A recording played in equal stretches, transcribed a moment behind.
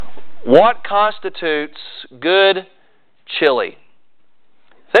What constitutes good chili?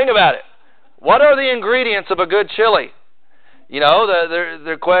 Think about it. What are the ingredients of a good chili? You know,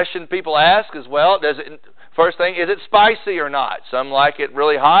 the question people ask is, well, first thing, is it spicy or not? Some like it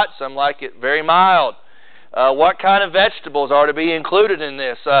really hot, some like it very mild. What kind of vegetables are to be included in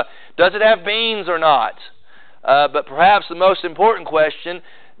this? Does it have beans or not? But perhaps the most important question,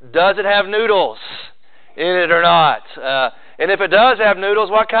 does it have noodles in it or not? And if it does have noodles,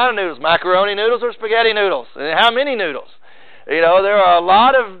 what kind of noodles? Macaroni noodles or spaghetti noodles? And how many noodles? You know, there are a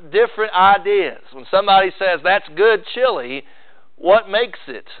lot of different ideas. When somebody says that's good chili, what makes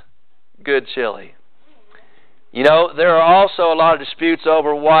it good chili? You know, there are also a lot of disputes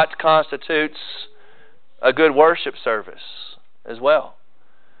over what constitutes a good worship service as well.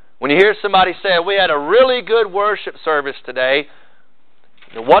 When you hear somebody say, we had a really good worship service today,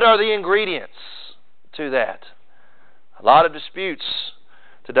 what are the ingredients to that? A lot of disputes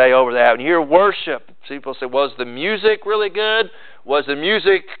today over that. When you hear worship, people say, was the music really good? Was the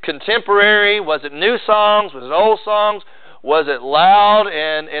music contemporary? Was it new songs? Was it old songs? Was it loud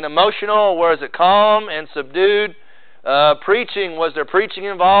and emotional? Or was it calm and subdued? Preaching, was there preaching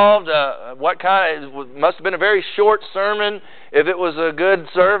involved? What kind? It must have been a very short sermon if it was a good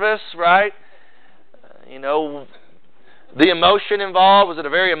service, right? You know, the emotion involved, was it a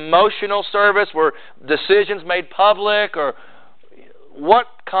very emotional service? Were decisions made public? Or what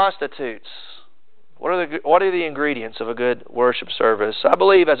constitutes? What are the ingredients of a good worship service? I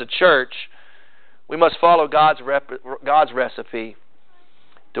believe as a church, we must follow God's recipe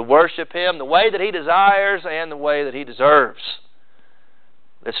to worship Him the way that He desires and the way that He deserves.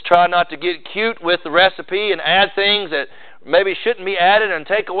 Let's try not to get cute with the recipe and add things that maybe shouldn't be added and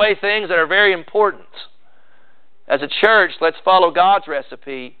take away things that are very important. As a church, let's follow God's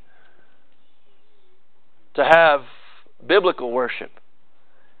recipe to have biblical worship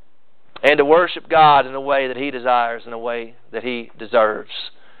and to worship God in a way that He desires, in a way that He deserves.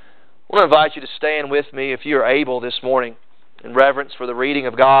 I want to invite you to stand with me, if you are able, this morning in reverence for the reading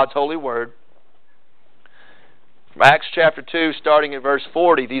of God's holy word. From Acts chapter 2, starting at verse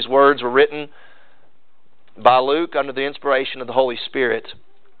 40, these words were written by Luke under the inspiration of the Holy Spirit.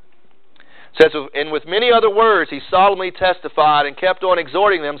 It says, and with many other words he solemnly testified and kept on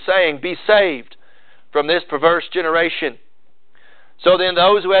exhorting them, saying, be saved from this perverse generation. So then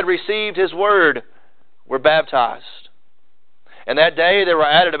those who had received his word were baptized. And that day there were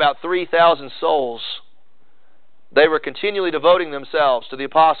added about 3,000 souls. They were continually devoting themselves to the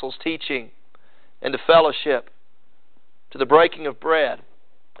apostles' teaching and to fellowship, to the breaking of bread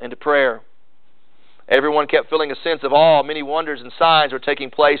and to prayer. Everyone kept feeling a sense of awe. Many wonders and signs were taking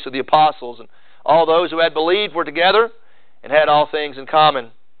place of the apostles. And all those who had believed were together and had all things in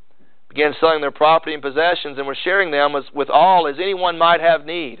common. Began selling their property and possessions and were sharing them with all as anyone might have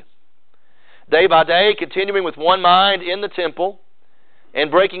need. Day by day, continuing with one mind in the temple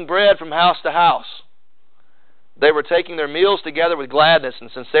and breaking bread from house to house. They were taking their meals together with gladness and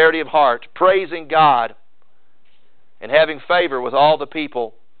sincerity of heart, praising God and having favor with all the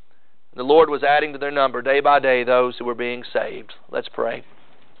people. The Lord was adding to their number day by day those who were being saved. Let's pray.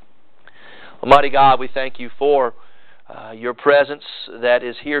 Almighty God, we thank you for your presence that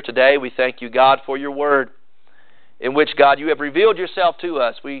is here today. We thank you, God, for your word in which, God, you have revealed yourself to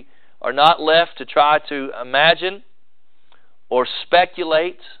us. We are not left to try to imagine or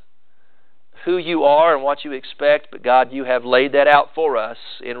speculate who you are and what you expect, but God, you have laid that out for us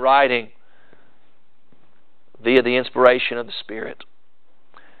in writing via the inspiration of the Spirit.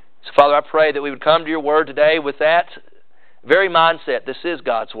 So, Father, I pray that we would come to your word today with that very mindset. This is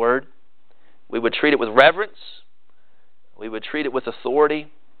God's word. We would treat it with reverence. We would treat it with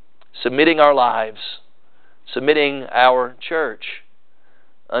authority, submitting our lives, submitting our church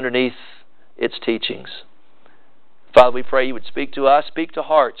underneath its teachings. Father, we pray you would speak to us, speak to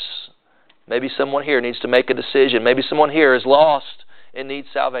hearts. Maybe someone here needs to make a decision. Maybe someone here is lost and needs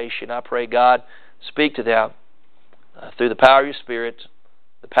salvation. I pray, God, speak to them through the power of your Spirit,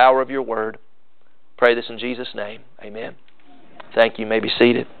 the power of your word. Pray this in Jesus' name. Amen. Thank you. You may be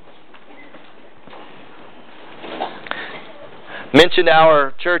seated. Mentioned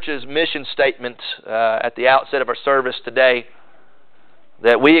our church's mission statement at the outset of our service today,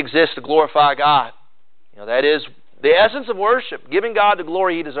 that we exist to glorify God. You know, that is the essence of worship, giving God the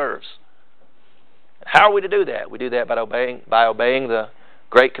glory He deserves. How are we to do that? We do that by obeying the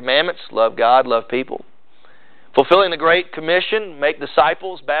great commandments, love God, love people. Fulfilling the Great Commission, make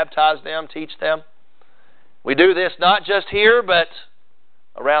disciples, baptize them, teach them. We do this not just here, but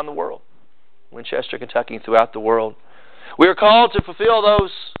around the world. Winchester, Kentucky, and throughout the world. We are called to fulfill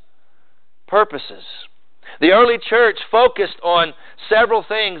those purposes. The early church focused on several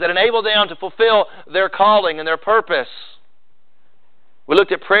things that enable them to fulfill their calling and their purpose. We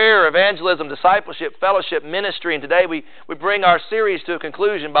looked at prayer, evangelism, discipleship, fellowship, ministry, and today we bring our series to a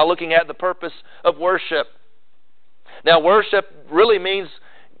conclusion by looking at the purpose of worship. Now, worship really means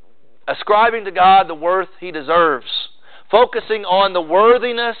ascribing to God the worth He deserves, focusing on the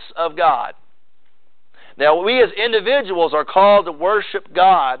worthiness of God. Now, we as individuals are called to worship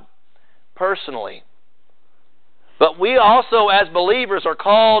God personally. But we also, as believers, are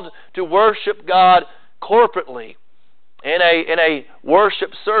called to worship God corporately in a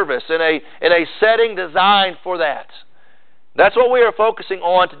worship service, in a setting designed for that. That's what we are focusing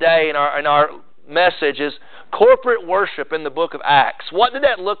on today in our message, is corporate worship in the book of Acts. What did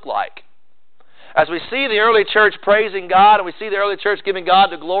that look like? As we see the early church praising God, and we see the early church giving God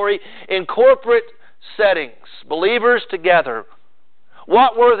the glory in corporate settings, believers together,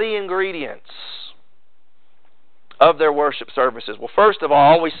 what were the ingredients of their worship services? Well, first of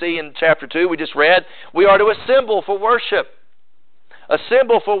all, we see in chapter 2, we just read, we are to assemble for worship.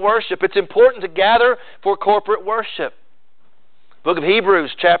 Assemble for worship. It's important to gather for corporate worship. Book of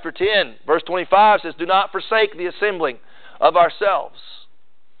Hebrews, chapter 10, verse 25 says, do not forsake the assembling of ourselves,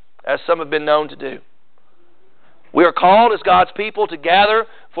 as some have been known to do. We are called as God's people to gather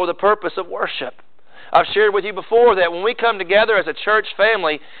for the purpose of worship. I've shared with you before that when we come together as a church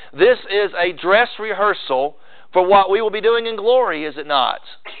family, this is a dress rehearsal for what we will be doing in glory, is it not?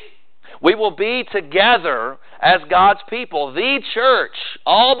 We will be together as God's people, the church,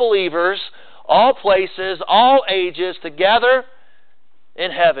 all believers, all places, all ages, together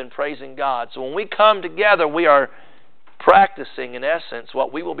in heaven, praising God. So when we come together, we are practicing, in essence,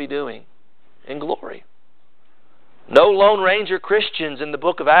 what we will be doing in glory. No Lone Ranger Christians in the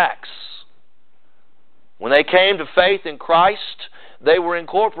book of Acts. When they came to faith in Christ, they were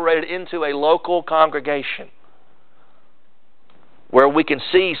incorporated into a local congregation where we can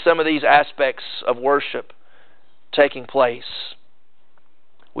see some of these aspects of worship taking place.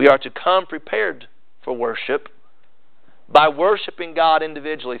 We are to come prepared for worship by worshiping God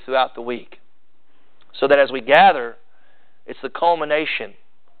individually throughout the week, so that as we gather, it's the culmination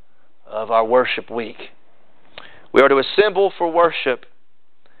of our worship week. We are to assemble for worship,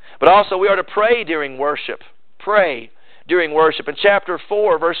 but also we are to pray during worship. Pray during worship. In chapter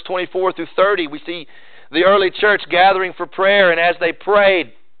 4, verse 24 through 30, we see the early church gathering for prayer, and as they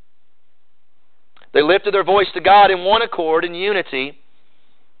prayed, they lifted their voice to God in one accord, in unity,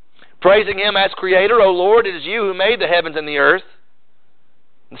 praising Him as Creator. O Lord, it is You who made the heavens and the earth,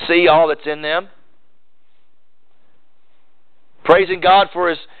 and see all that's in them. Praising God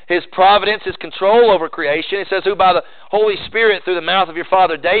for His providence, His control over creation. It says, who by the Holy Spirit through the mouth of your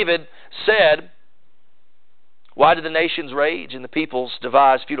father David said, why did the nations rage and the peoples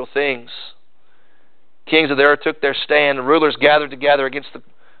devise futile things? Kings of the earth took their stand, and rulers gathered together against the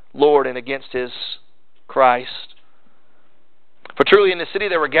Lord and against His Christ. For truly in the city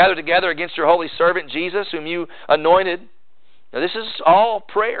they were gathered together against your holy servant Jesus, whom You anointed. Now this is all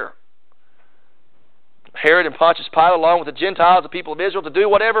prayer. Herod and Pontius Pilate, along with the Gentiles, the people of Israel, to do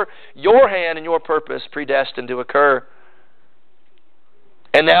whatever Your hand and Your purpose predestined to occur.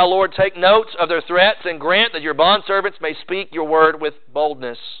 And now, Lord, take notes of their threats and grant that Your bondservants may speak Your word with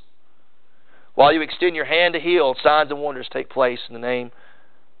boldness. While You extend Your hand to heal, signs and wonders take place in the name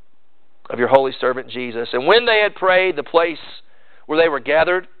of Your holy servant Jesus. And when they had prayed, the place where they were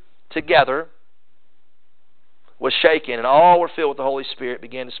gathered together was shaken, and all were filled with the Holy Spirit,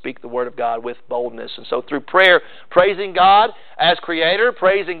 began to speak the word of God with boldness. And so through prayer, praising God as Creator,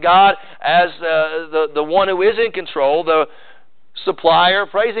 praising God as the one who is in control, the supplier,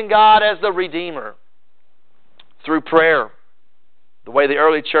 praising God as the Redeemer. Through prayer, the way the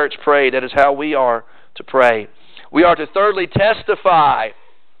early church prayed, that is how we are to pray. We are to thirdly testify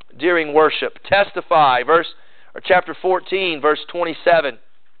during worship. Testify, chapter 14, verse 27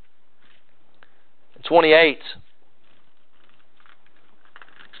 and 28.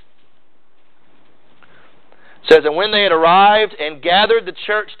 It says, and when they had arrived and gathered the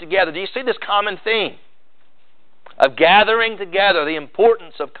church together. Do you see this common theme of gathering together, the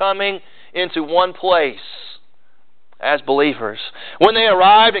importance of coming into one place as believers? When they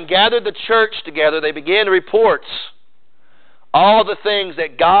arrived and gathered the church together, they began to report all the things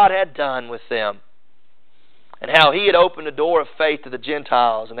that God had done with them, and how He had opened the door of faith to the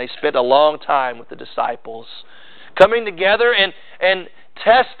Gentiles, and they spent a long time with the disciples, coming together and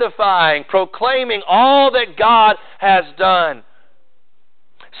testifying, proclaiming all that God has done.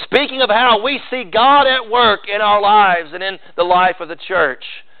 Speaking of how we see God at work in our lives and in the life of the church.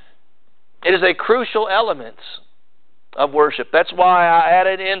 It is a crucial element of worship. That's why I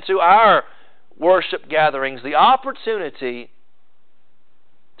added into our worship gatherings the opportunity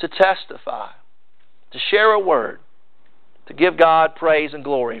to testify, to share a word, to give God praise and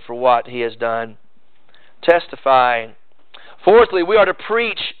glory for what He has done. Testifying. Fourthly, we are to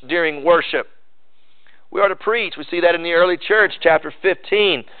preach during worship. We are to preach. We see that in the early church, chapter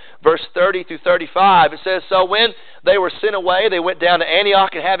 15, verse 30 through 35. It says, "So when they were sent away, they went down to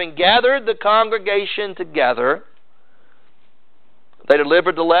Antioch, and having gathered the congregation together, they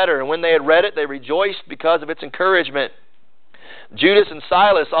delivered the letter. And when they had read it, they rejoiced because of its encouragement. Judas and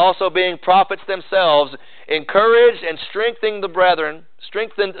Silas, also being prophets themselves, encouraged and strengthened the brethren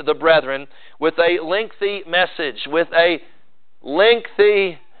with a lengthy message." With a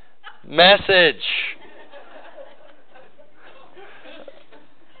lengthy message.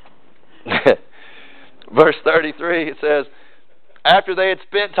 Verse 33, it says, "After they had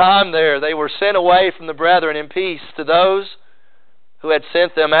spent time there, they were sent away from the brethren in peace to those who had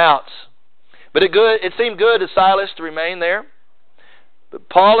sent them out. But it seemed good to Silas to remain there. But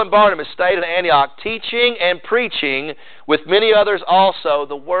Paul and Barnabas stayed in Antioch, teaching and preaching with many others also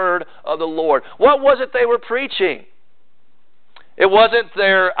the word of the Lord." What was it they were preaching? It wasn't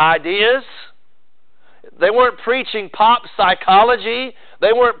their ideas. They weren't preaching pop psychology.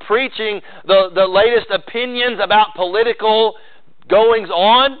 They weren't preaching the latest opinions about political goings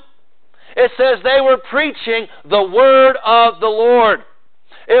on. It says they were preaching the word of the Lord.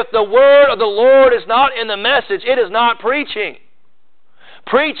 If the word of the Lord is not in the message, it is not preaching.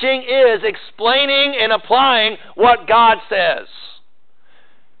 Preaching is explaining and applying what God says.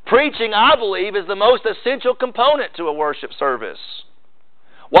 Preaching, I believe, is the most essential component to a worship service.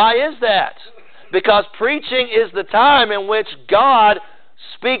 Why is that? Because preaching is the time in which God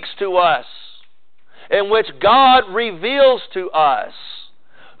speaks to us, in which God reveals to us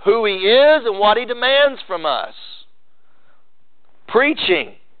who He is and what He demands from us.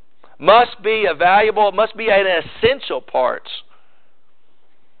 Preaching must be an essential part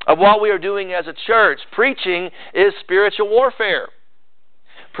of what we are doing as a church. Preaching is spiritual warfare.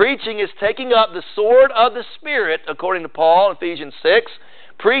 Preaching is taking up the sword of the Spirit, according to Paul in Ephesians 6.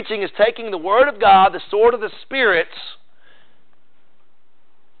 Preaching is taking the Word of God, the sword of the Spirit,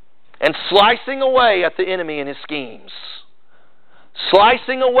 and slicing away at the enemy and his schemes.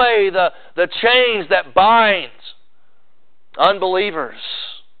 Slicing away the chains that bind unbelievers.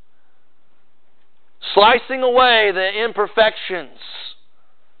 Slicing away the imperfections.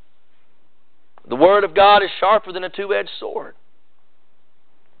 The Word of God is sharper than a two-edged sword,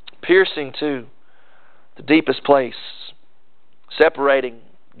 piercing to the deepest place, separating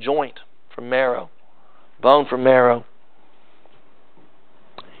joint from marrow, bone from marrow,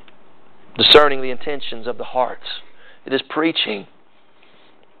 discerning the intentions of the heart. It is preaching.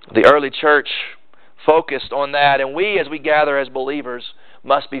 The early church focused on that, and we, as we gather as believers,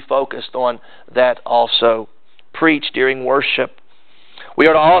 must be focused on that also. Preach during worship. We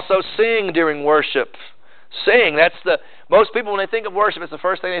are to also sing during worship. Sing, most people, when they think of worship, it's the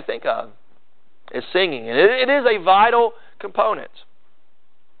first thing they think of, is singing. And it is a vital component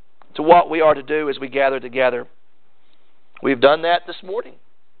to what we are to do as we gather together. We've done that this morning,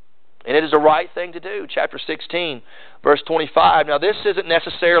 and it is the right thing to do. Chapter 16, verse 25. Now, this isn't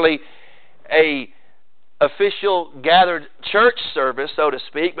necessarily a official gathered church service, so to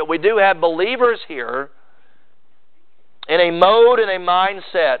speak, but we do have believers here in a mode and a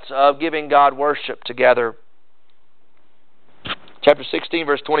mindset of giving God worship together. Chapter 16,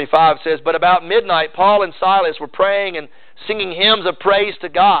 verse 25 says, "But about midnight, Paul and Silas were praying and singing hymns of praise to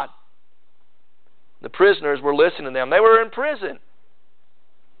God. The prisoners were listening to them." They were in prison.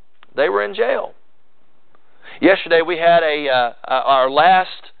 They were in jail. Yesterday we had our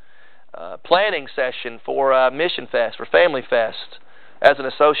last planning session for Mission Fest, for Family Fest, as an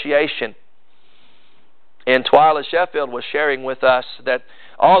association. And Twyla Sheffield was sharing with us that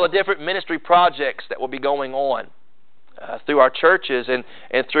all the different ministry projects that will be going on through our churches and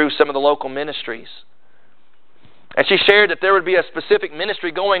through some of the local ministries. And she shared that there would be a specific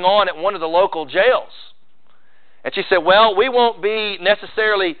ministry going on at one of the local jails. And she said, well, we won't be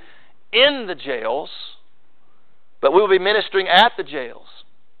necessarily in the jails, but we will be ministering at the jails.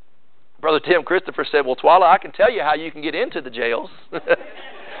 Brother Tim Christopher said, well, Twyla, I can tell you how you can get into the jails.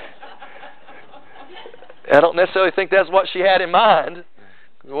 I don't necessarily think that's what she had in mind.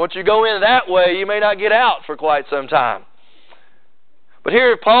 Once you go in that way, you may not get out for quite some time. But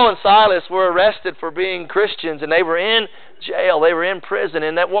here Paul and Silas were arrested for being Christians, and they were in jail. They were in prison.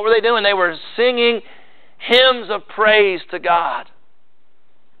 And what were they doing? They were singing hymns of praise to God.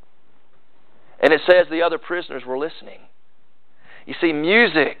 And it says the other prisoners were listening. You see,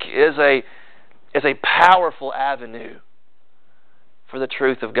 music is a powerful avenue for the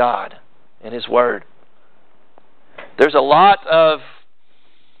truth of God and His Word. There's a lot of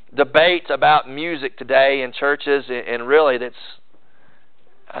debate about music today in churches, and really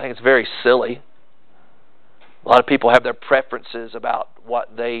I think it's very silly. A lot of people have their preferences about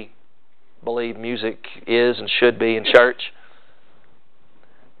what they believe music is and should be in church.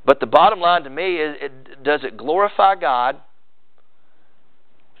 But the bottom line to me is, does it glorify God?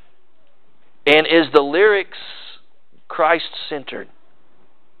 And is the lyrics Christ-centered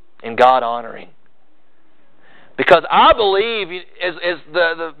and God-honoring? Because I believe, as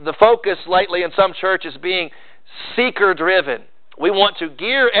the focus lately in some churches being seeker-driven, we want to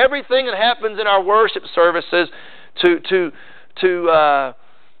gear everything that happens in our worship services to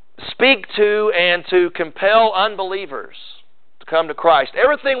speak to and to compel unbelievers to come to Christ.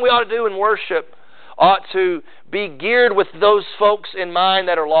 Everything we ought to do in worship ought to be geared with those folks in mind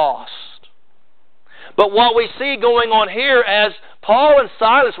that are lost. But what we see going on here, as Paul and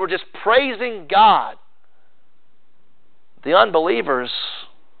Silas were just praising God, the unbelievers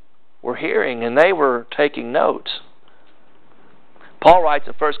were hearing and they were taking note. Paul writes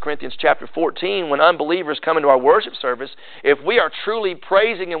in 1 Corinthians chapter 14, when unbelievers come into our worship service, if we are truly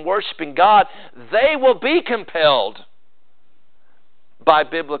praising and worshiping God, they will be compelled by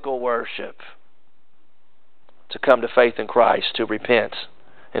biblical worship to come to faith in Christ, to repent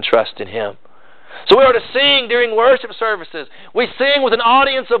and trust in Him. So we are to sing during worship services. We sing with an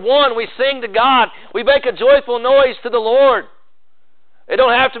audience of one. We sing to God. We make a joyful noise to the Lord. It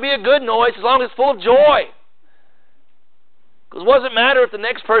don't have to be a good noise as long as it's full of joy. Because what does it matter if the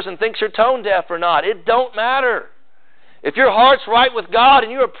next person thinks you're tone deaf or not? It don't matter. If your heart's right with God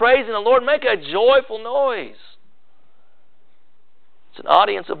and you are praising the Lord, make a joyful noise. It's an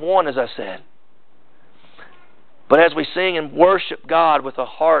audience of one, as I said. But as we sing and worship God with a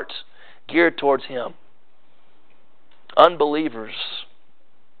heart geared towards Him, unbelievers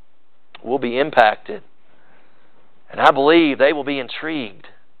will be impacted. And I believe they will be intrigued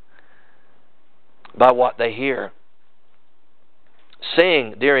by what they hear.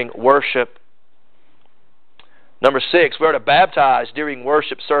 Sing during worship. Number 6, we are to baptize during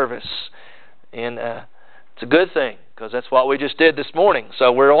worship service. And it's a good thing, because that's what we just did this morning.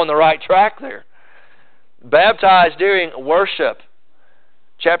 So we're on the right track there. Baptize during worship.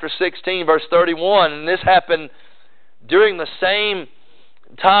 Chapter 16, verse 31. And this happened during the same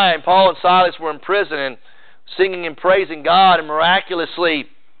time Paul and Silas were in prison and singing and praising God. And miraculously,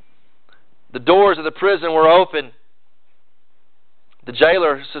 the doors of the prison were open. The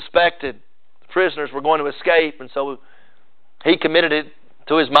jailer suspected the prisoners were going to escape, and so he committed it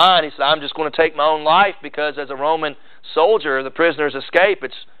to his mind. He said, I'm just going to take my own life, because as a Roman soldier, the prisoners escape.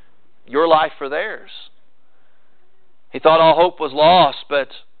 It's your life for theirs. He thought all hope was lost, but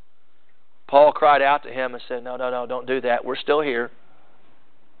Paul cried out to him and said, No, don't do that. We're still here.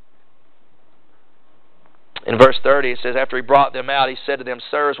 In verse 30, it says, after he brought them out, he said to them,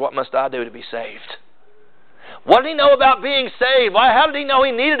 Sirs, what must I do to be saved? What did he know about being saved? Why? How did he know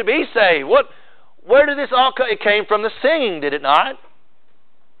he needed to be saved? Where did this all come? It came from the singing, did it not?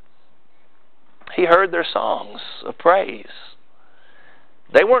 He heard their songs of praise.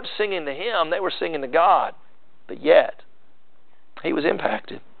 They weren't singing to him, they were singing to God. But yet, he was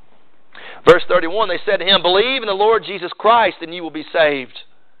impacted. Verse 31, they said to him, Believe in the Lord Jesus Christ and you will be saved.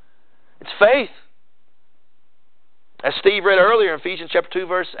 It's faith. As Steve read earlier in Ephesians chapter 2,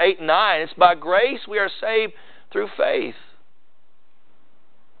 verse 8 and 9, it's by grace we are saved through faith.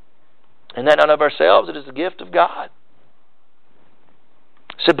 And that not of ourselves, it is the gift of God.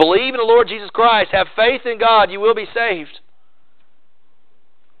 It said, believe in the Lord Jesus Christ, have faith in God, you will be saved.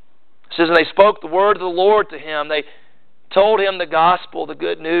 It says, and they spoke the word of the Lord to him. They told him the gospel, the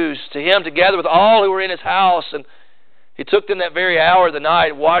good news, to him together with all who were in his house. And he took them that very hour of the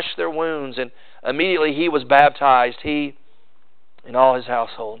night, washed their wounds, and immediately he was baptized, he and all his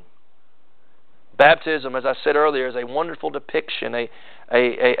household. Baptism, as I said earlier, is a wonderful depiction,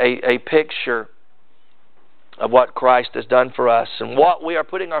 a picture of what Christ has done for us and what we are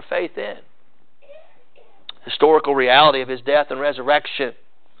putting our faith in. Historical reality of his death and resurrection.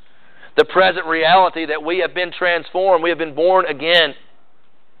 The present reality that we have been transformed, we have been born again.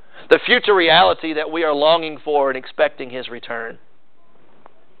 The future reality that we are longing for and expecting his return.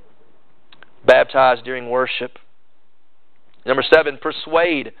 Baptized during worship. Number 7,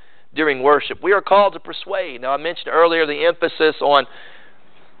 persuade during worship. We are called to persuade. Now I mentioned earlier the emphasis on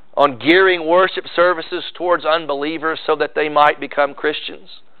gearing worship services towards unbelievers so that they might become Christians.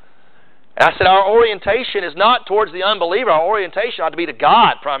 And I said our orientation is not towards the unbeliever. Our orientation ought to be to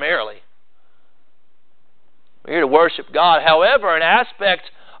God primarily. We're here to worship God. However, an aspect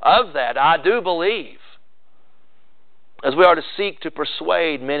of that, I do believe, as we are to seek to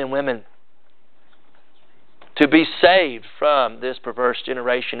persuade men and women to be saved from this perverse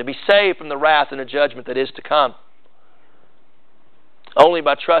generation, to be saved from the wrath and the judgment that is to come. Only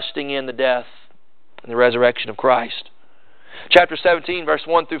by trusting in the death and the resurrection of Christ. Chapter 17, verse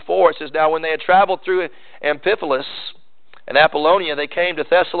 1 through 4, it says, Now when they had traveled through Amphipolis and Apollonia, they came to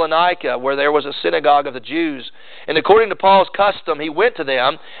Thessalonica, where there was a synagogue of the Jews. And according to Paul's custom, he went to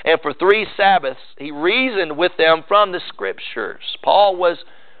them, and for 3 Sabbaths he reasoned with them from the Scriptures. Paul was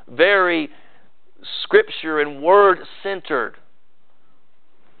very Scripture and Word-centered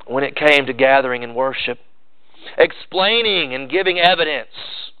when it came to gathering and worship, explaining and giving evidence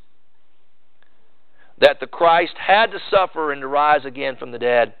that the Christ had to suffer and to rise again from the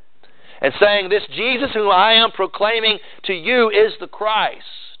dead, and saying, This Jesus whom I am proclaiming to you is the Christ.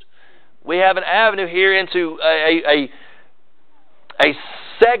 We have an avenue here into a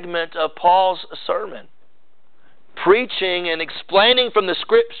segment of Paul's sermon, preaching and explaining from the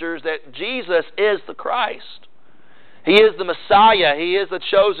Scriptures that Jesus is the Christ. He is the Messiah. He is the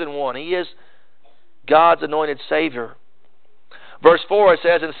chosen one. He is God's anointed Savior. Verse 4, it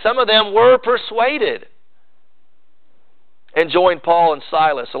says, And some of them were persuaded and joined Paul and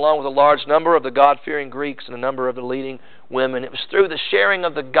Silas, along with a large number of the God-fearing Greeks and a number of the leading women. It was through the sharing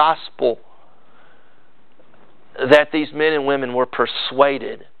of the gospel that these men and women were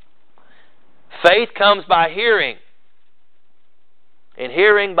persuaded. Faith comes by hearing, and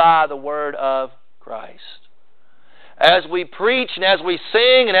hearing by the word of Christ. As we preach and as we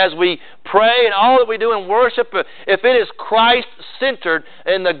sing and as we pray and all that we do in worship, if it is Christ-centered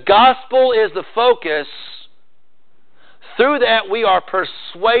and the gospel is the focus, through that we are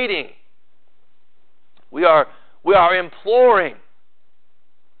persuading, we are imploring,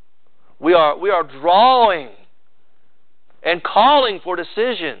 we are drawing and calling for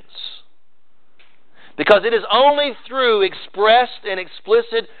decisions. Because it is only through expressed and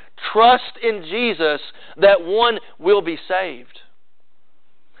explicit trust in Jesus that one will be saved.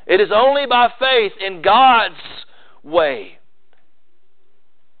 It is only by faith in God's way.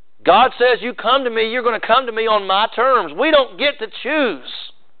 God says, you come to me, you're going to come to me on my terms. We don't get to choose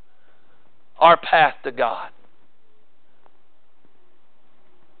our path to God.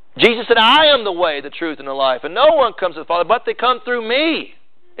 Jesus said, I am the way, the truth, and the life, and no one comes to the Father, but they come through me.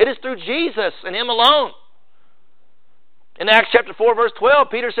 It is through Jesus and Him alone. In Acts chapter 4, verse 12,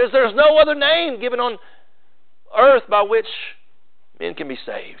 Peter says, there's no other name given on earth by which men can be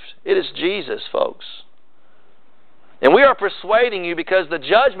saved. It is Jesus, folks. And we are persuading you because the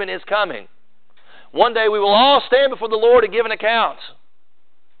judgment is coming. One day we will all stand before the Lord and give an account.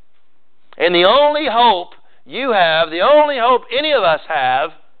 And the only hope you have, the only hope any of us have,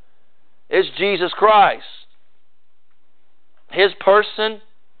 is Jesus Christ. His person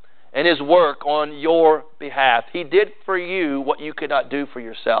and His work on your behalf. He did for you what you could not do for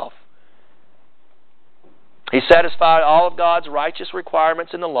yourself. He satisfied all of God's righteous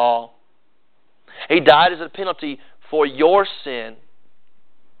requirements in the law. He died as a penalty for your sin.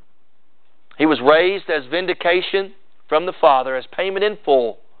 He was raised as vindication from the Father, as payment in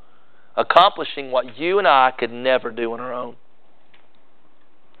full, accomplishing what you and I could never do on our own.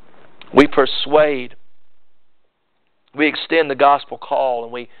 We persuade. We extend the gospel call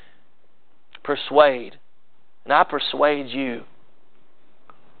and we persuade. And I persuade you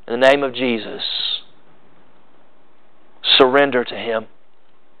in the name of Jesus. Surrender to Him.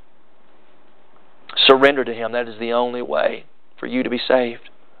 Surrender to Him. That is the only way for you to be saved.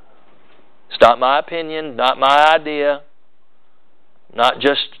 It's not my opinion, not my idea, not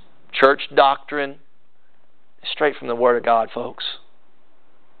just church doctrine. It's straight from the Word of God, folks.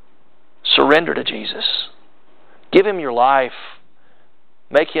 Surrender to Jesus. Give Him your life.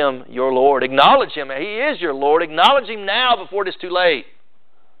 Make Him your Lord. Acknowledge Him. He is your Lord. Acknowledge Him now before it is too late.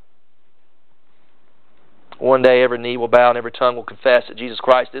 One day every knee will bow and every tongue will confess that Jesus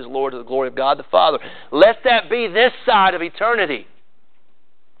Christ is Lord to the glory of God the Father. Let that be this side of eternity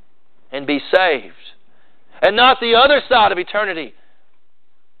and be saved. And not the other side of eternity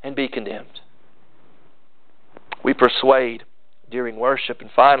and be condemned. We persuade during worship.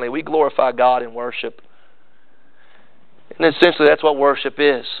 And finally, we glorify God in worship. And essentially that's what worship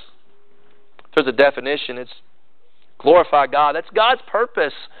is. If there's a definition, it's glorify God. That's God's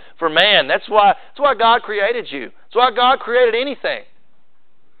purpose for man. That's why God created you. That's why God created anything.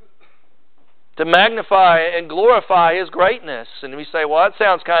 To magnify and glorify His greatness. And we say, well, that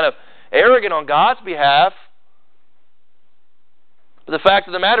sounds kind of arrogant on God's behalf. But the fact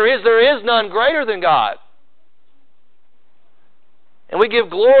of the matter is, there is none greater than God. And we give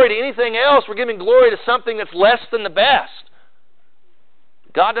glory to anything else, we're giving glory to something that's less than the best.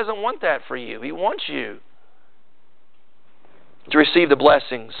 God doesn't want that for you. He wants you to receive the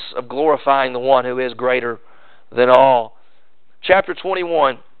blessings of glorifying the one who is greater than all. Chapter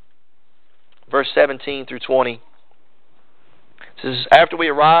 21, verse 17 through 20. It says, after we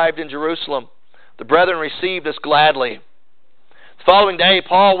arrived in Jerusalem, the brethren received us gladly. The following day,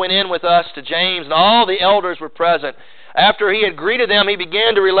 Paul went in with us to James, and all the elders were present. After he had greeted them, he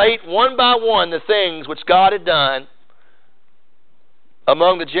began to relate one by one the things which God had done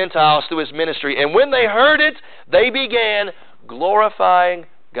among the Gentiles through his ministry. And when they heard it, they began glorifying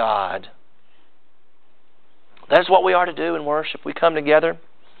God. That's what we are to do in worship. We come together.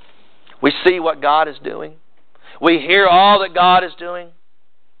 We see what God is doing. We hear all that God is doing.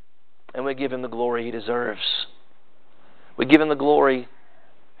 And we give Him the glory He deserves. We give Him the glory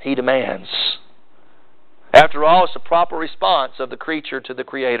He demands. After all, it's the proper response of the creature to the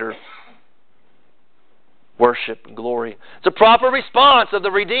Creator. Worship and glory. It's a proper response of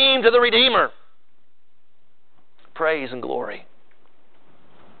the redeemed to the Redeemer. Praise and glory.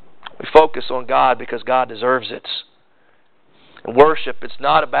 We focus on God because God deserves it. And worship, it's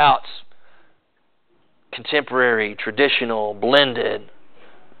not about contemporary, traditional, blended.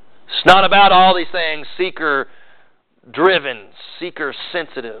 It's not about all these things, seeker-driven,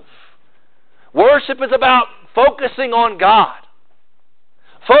 seeker-sensitive. Worship is about focusing on God.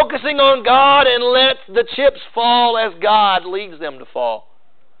 Focusing on God and let the chips fall as God leads them to fall.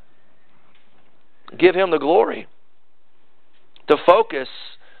 Give Him the glory. To focus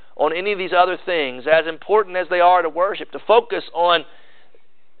on any of these other things, as important as they are to worship, to focus on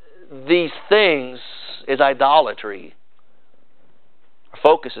these things is idolatry. Our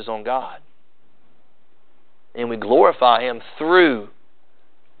focus is on God. And we glorify Him through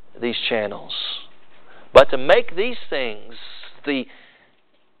these channels. But to make these things the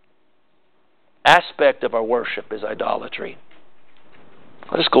aspect of our worship is idolatry.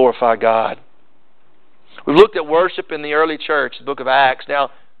 Let us glorify God. We've looked at worship in the early church, the book of Acts. Now,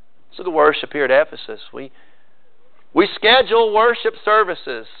 let's look at worship here at Ephesus. We schedule worship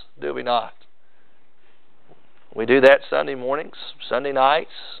services, do we not? We do that Sunday mornings, Sunday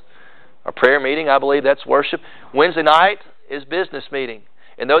nights. Our prayer meeting, I believe that's worship. Wednesday night is business meeting.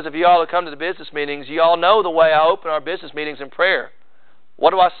 And those of you all who come to the business meetings, you all know the way I open our business meetings in prayer.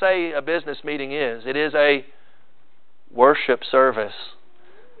 What do I say a business meeting is? It is a worship service.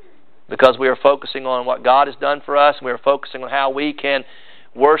 Because we are focusing on what God has done for us, and we are focusing on how we can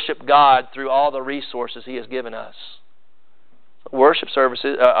worship God through all the resources He has given us. Worship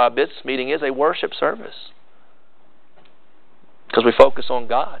services, a business meeting is a worship service. Because we focus on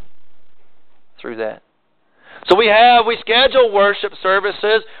God through that. So we schedule worship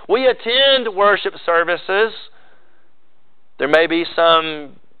services. We attend worship services. There may be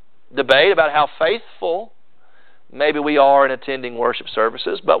some debate about how faithful maybe we are in attending worship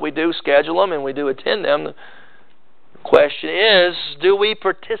services, but we do schedule them and we do attend them. The question is, do we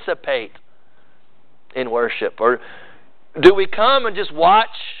participate in worship? Or do we come and just watch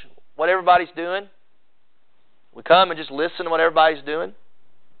what everybody's doing? We come and just listen to what everybody's doing?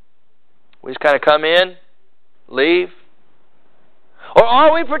 We just kind of come in, leave? Or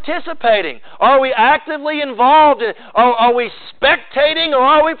are we participating? Are we actively involved in it? Are we spectating or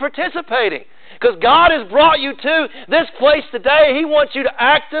are we participating? Because God has brought you to this place today. He wants you to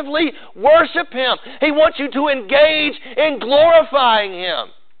actively worship Him. He wants you to engage in glorifying Him.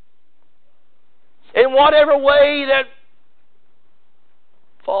 In whatever way that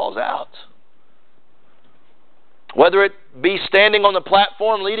falls out. Whether it be standing on the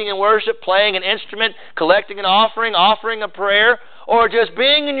platform, leading in worship, playing an instrument, collecting an offering, offering a prayer, or just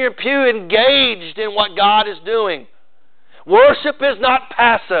being in your pew engaged in what God is doing. Worship is not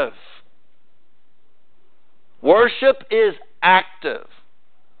passive. Worship is active.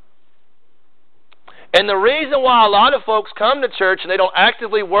 And the reason why a lot of folks come to church and they don't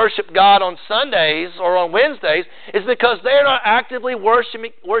actively worship God on Sundays or on Wednesdays is because they're not actively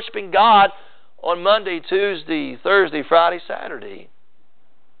worshiping God on Monday, Tuesday, Thursday, Friday, Saturday.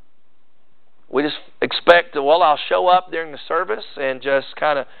 We just expect that, well, I'll show up during the service and just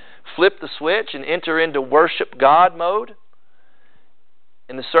kind of flip the switch and enter into worship God mode.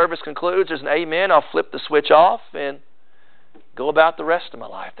 And the service concludes, there's an amen, I'll flip the switch off and go about the rest of my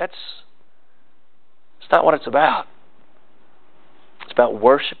life. That's not what it's about. It's about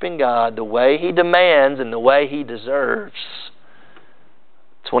worshiping God the way He demands and the way He deserves.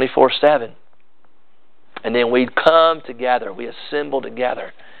 24/7. And then we come together, we assemble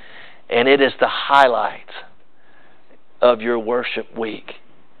together. And it is the highlight of your worship week,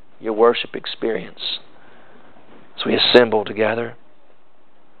 your worship experience. So we assemble together.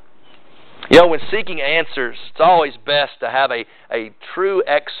 You know, when seeking answers, it's always best to have a true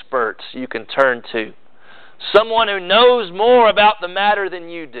expert you can turn to. Someone who knows more about the matter than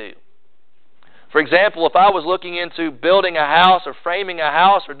you do. For example, if I was looking into building a house or framing a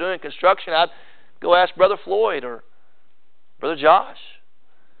house or doing construction, I'd go ask Brother Floyd or Brother Josh.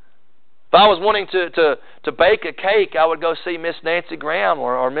 If I was wanting to bake a cake, I would go see Miss Nancy Graham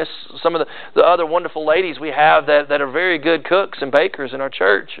or Miss some of the other wonderful ladies we have that are very good cooks and bakers in our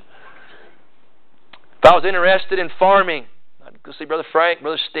church. If I was interested in farming, I'd go see Brother Frank,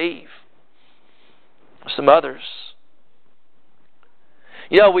 Brother Steve, or some others.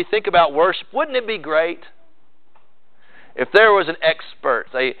 You know, we think about worship. Wouldn't it be great if there was an expert,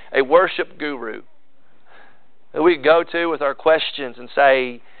 a worship guru, that we could go to with our questions and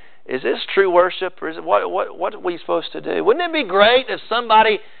say, is this true worship, or is it what are we supposed to do? Wouldn't it be great if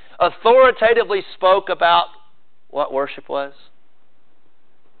somebody authoritatively spoke about what worship was?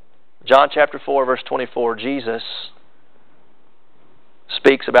 John chapter 4, verse 24, Jesus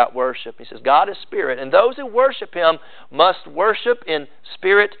speaks about worship. He says, God is spirit, and those who worship Him must worship in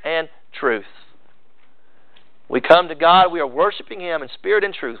spirit and truth. We come to God, we are worshiping Him in spirit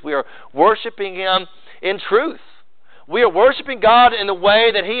and truth. We are worshiping Him in truth. We are worshiping God in the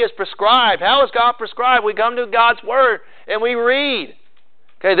way that He has prescribed. How is God prescribed? We come to God's Word and we read.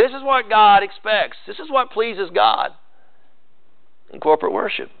 Okay, this is what God expects. This is what pleases God in corporate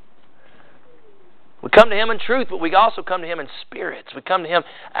worship. We come to Him in truth, but we also come to Him in spirits. We come to Him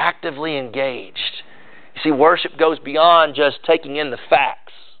actively engaged. You see, worship goes beyond just taking in the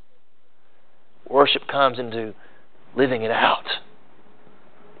facts. Worship comes into living it out.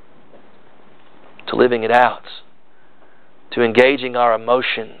 To living it out. To engaging our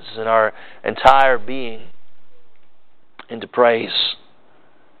emotions and our entire being into praise.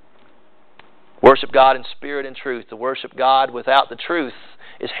 Worship God in spirit and truth. To worship God without the truth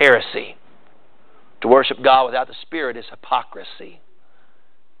is heresy. To worship God without the Spirit is hypocrisy.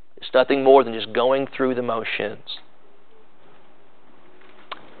 It's nothing more than just going through the motions.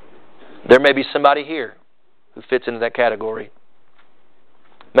 There may be somebody here who fits into that category.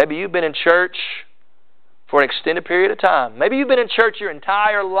 Maybe you've been in church for an extended period of time. Maybe you've been in church your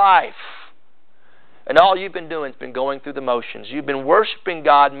entire life, and all you've been doing has been going through the motions. You've been worshiping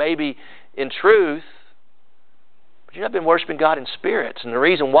God maybe in truth, but you've not been worshiping God in spirits. And the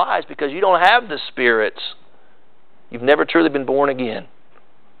reason why is because you don't have the spirits. You've never truly been born again.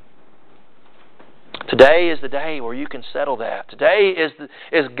 Today is the day where you can settle that. Today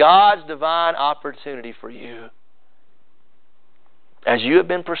is God's divine opportunity for you. As you have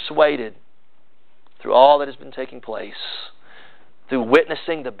been persuaded through all that has been taking place, through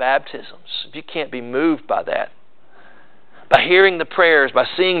witnessing the baptisms, if you can't be moved by that, by hearing the prayers, by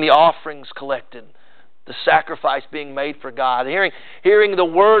seeing the offerings collected, the sacrifice being made for God, hearing the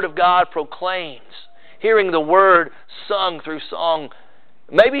Word of God proclaimed, hearing the Word sung through song,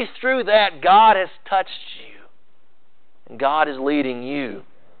 maybe through that God has touched you, and God is leading you,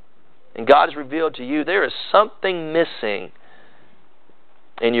 and God has revealed to you there is something missing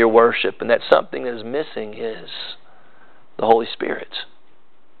in your worship, and that something that is missing is the Holy Spirit.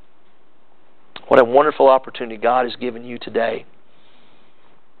 What a wonderful opportunity God has given you today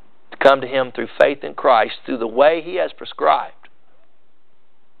to come to Him through faith in Christ, through the way He has prescribed.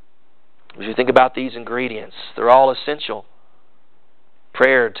 As you think about these ingredients, they're all essential.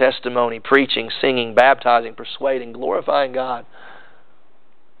 Prayer, testimony, preaching, singing, baptizing, persuading, glorifying God.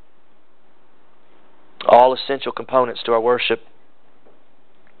 All essential components to our worship.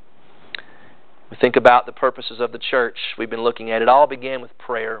 We think about the purposes of the church. We've been looking at it. All began with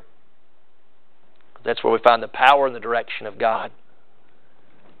prayer. That's where we find the power and the direction of God.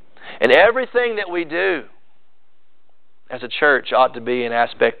 And everything that we do as a church ought to be an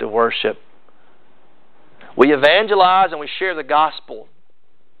aspect of worship. We evangelize and we share the gospel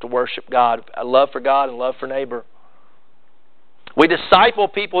to worship God, a love for God and love for neighbor. We disciple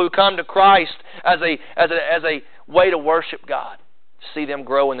people who come to Christ as a way to worship God, see them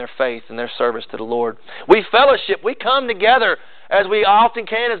grow in their faith and their service to the Lord. We fellowship, we come together as we often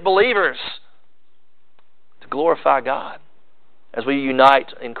can as believers to glorify God as we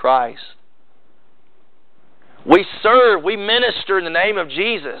unite in Christ. We serve, we minister in the name of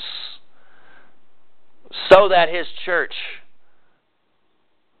Jesus so that His church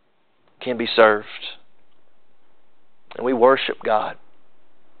can be served. And we worship God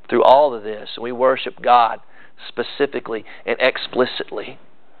through all of this. We worship God specifically and explicitly.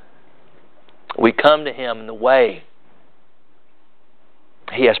 We come to Him in the way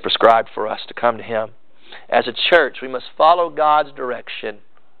He has prescribed for us to come to Him. As a church, we must follow God's direction.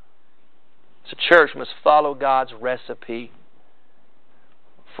 As a church, we must follow God's recipe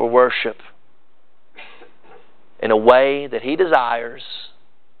for worship in a way that He desires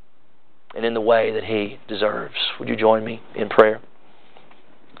and in the way that He deserves. Would you join me in prayer?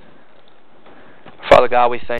 Father God, we thank